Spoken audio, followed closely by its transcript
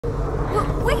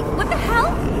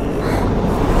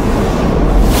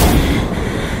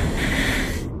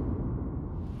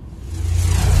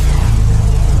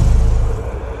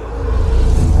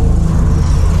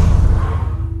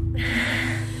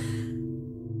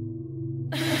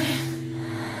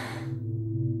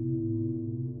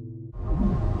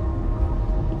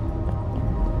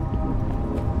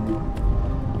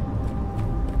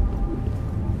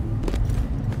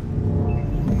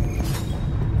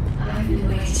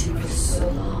waiting for so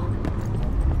long.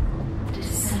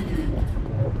 Descendant.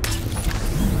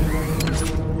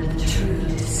 The true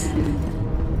descendant.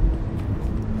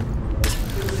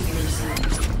 Prove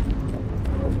yourself.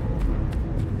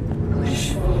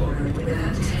 Push forward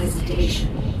without hesitation.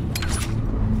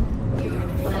 You're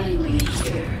finally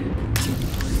here.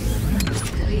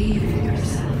 Believe in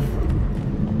yourself.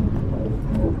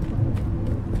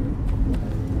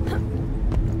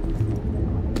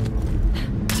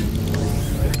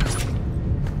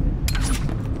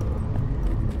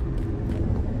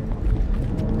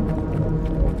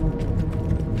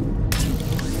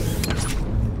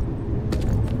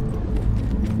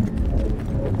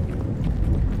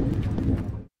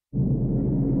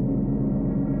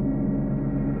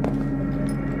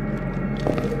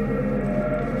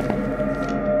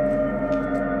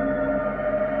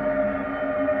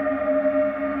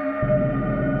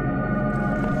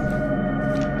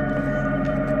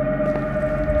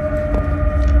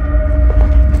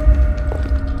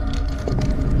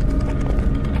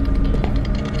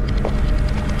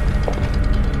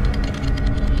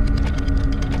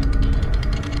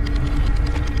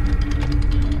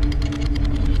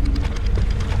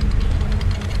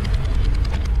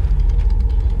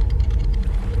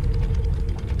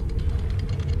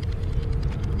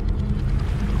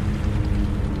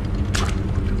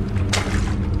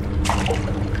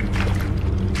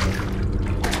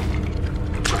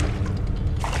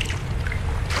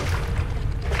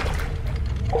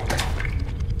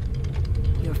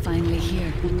 Finally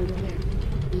here.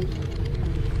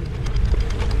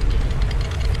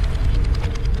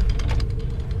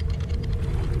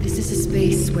 This is a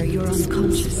space where your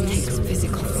unconscious takes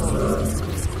physical form.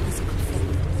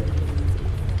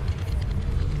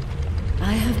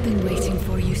 I have been waiting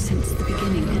for you since the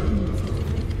beginning.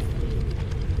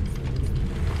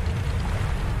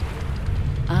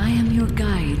 I am your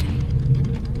guide.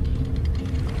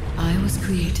 I was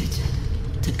created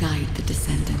to guide the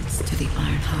descendants to the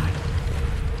Iron Heart.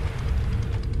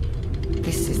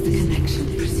 This is the connection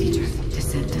procedure,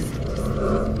 Descendant.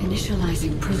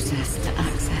 Initializing process to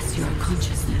access your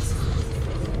consciousness.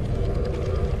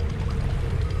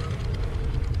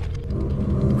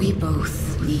 We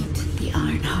both need the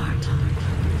Iron Heart.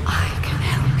 I can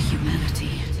help humanity.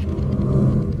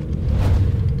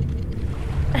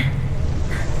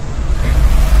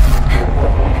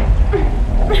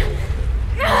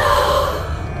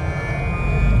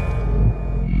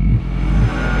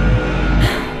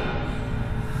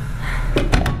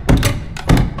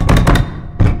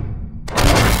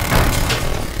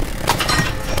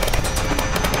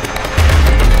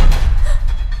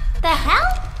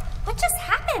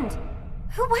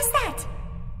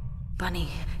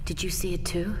 Did you see it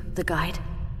too? The guide?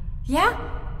 Yeah,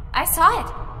 I saw it.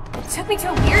 It took me to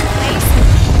a weird place.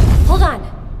 Hold on.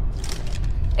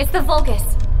 It's the Vulgus.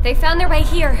 They found their way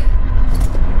here.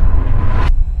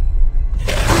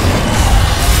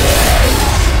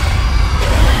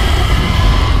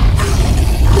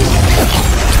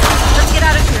 Let's get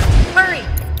out of here. Hurry!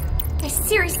 I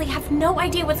seriously have no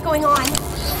idea what's going on.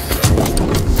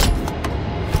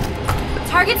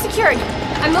 Target secured.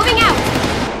 I'm moving out.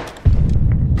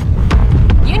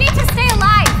 You need to stay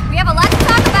alive! We have a lot to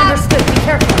talk about! Understood, be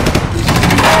careful!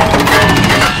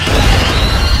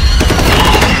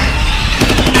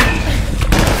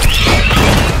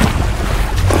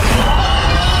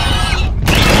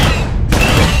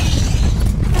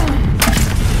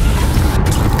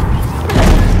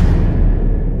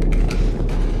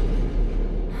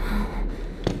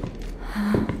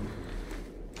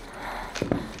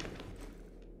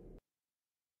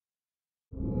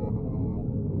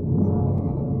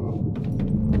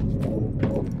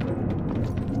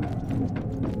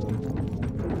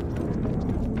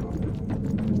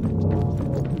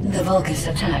 The Vulgus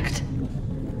attacked.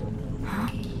 Huh?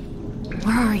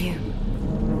 Where are you?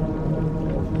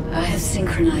 I have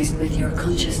synchronized with your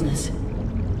consciousness.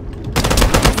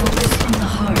 Focus on the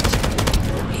heart.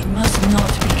 It must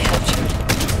not be captured.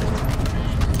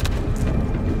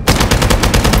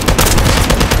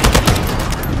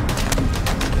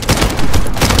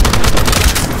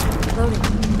 Loading.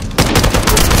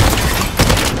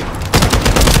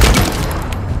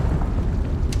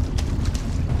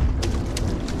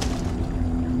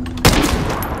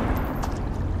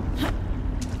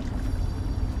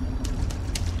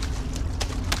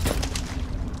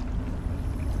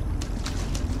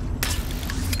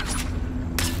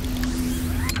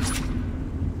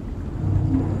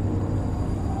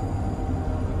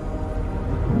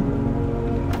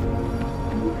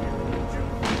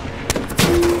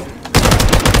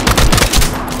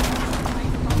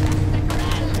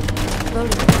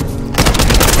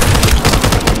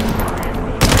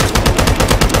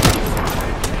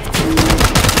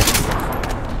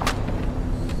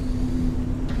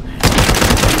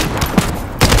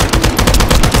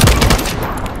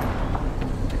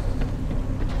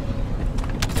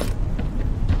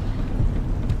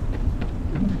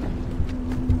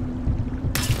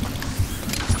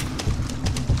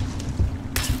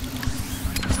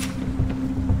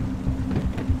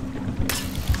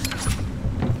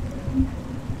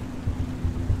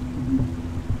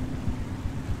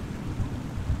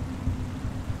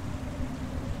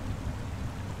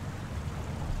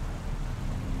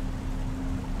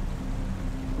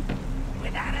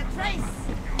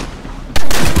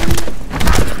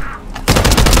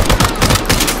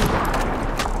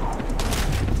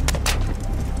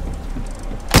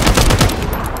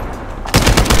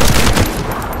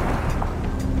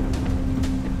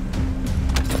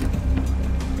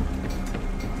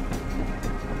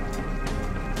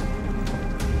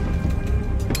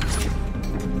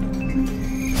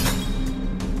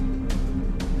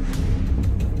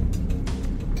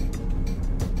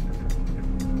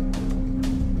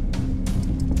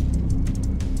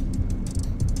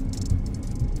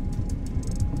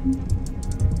 You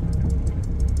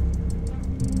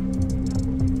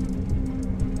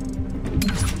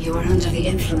are under the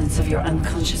influence of your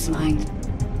unconscious mind.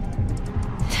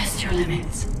 Test your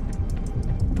limits.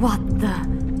 What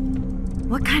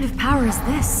kind of power is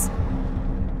this?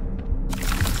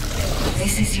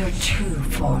 This is your true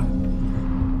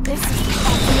form. This is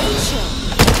abomination.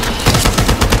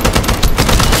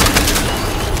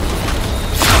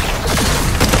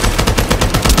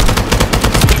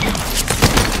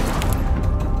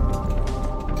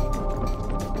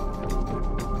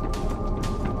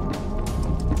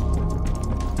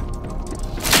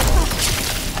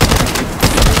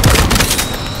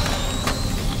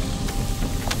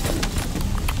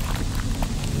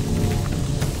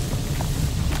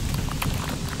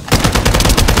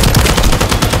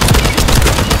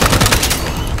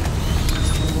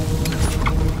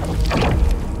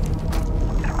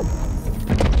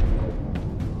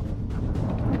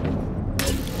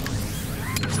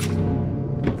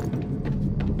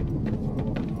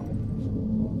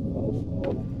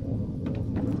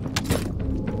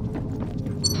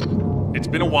 It's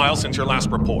been a while since your last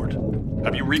report.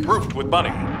 Have you regrouped with Bunny?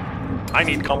 I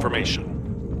need confirmation.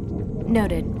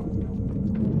 Noted.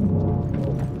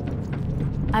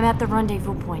 I'm at the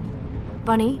rendezvous point.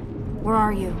 Bunny, where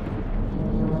are you?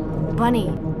 Bunny,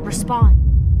 respond.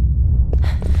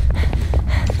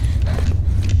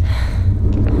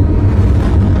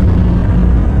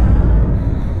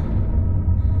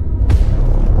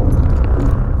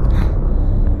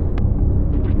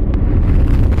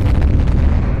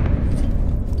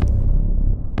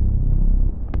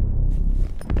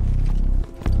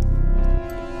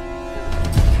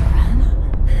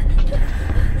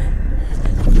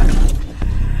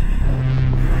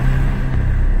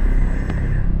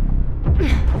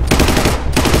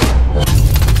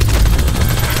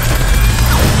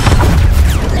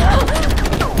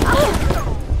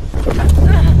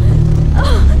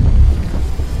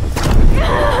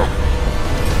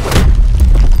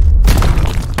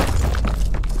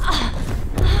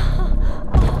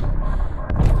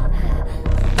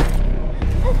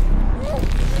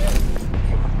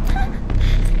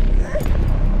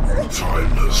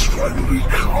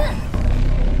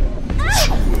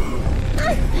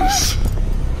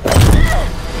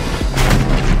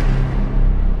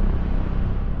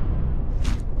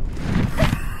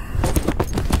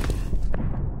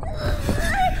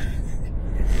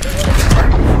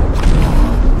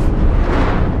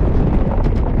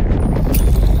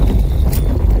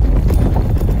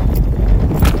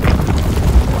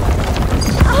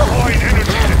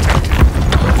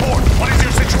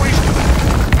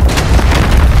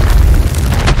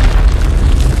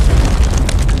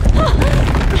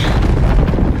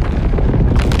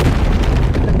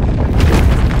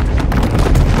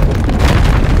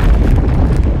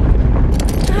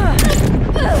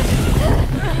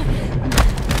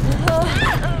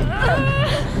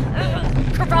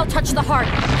 Touch the heart.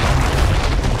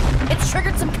 It's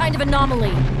triggered some kind of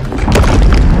anomaly.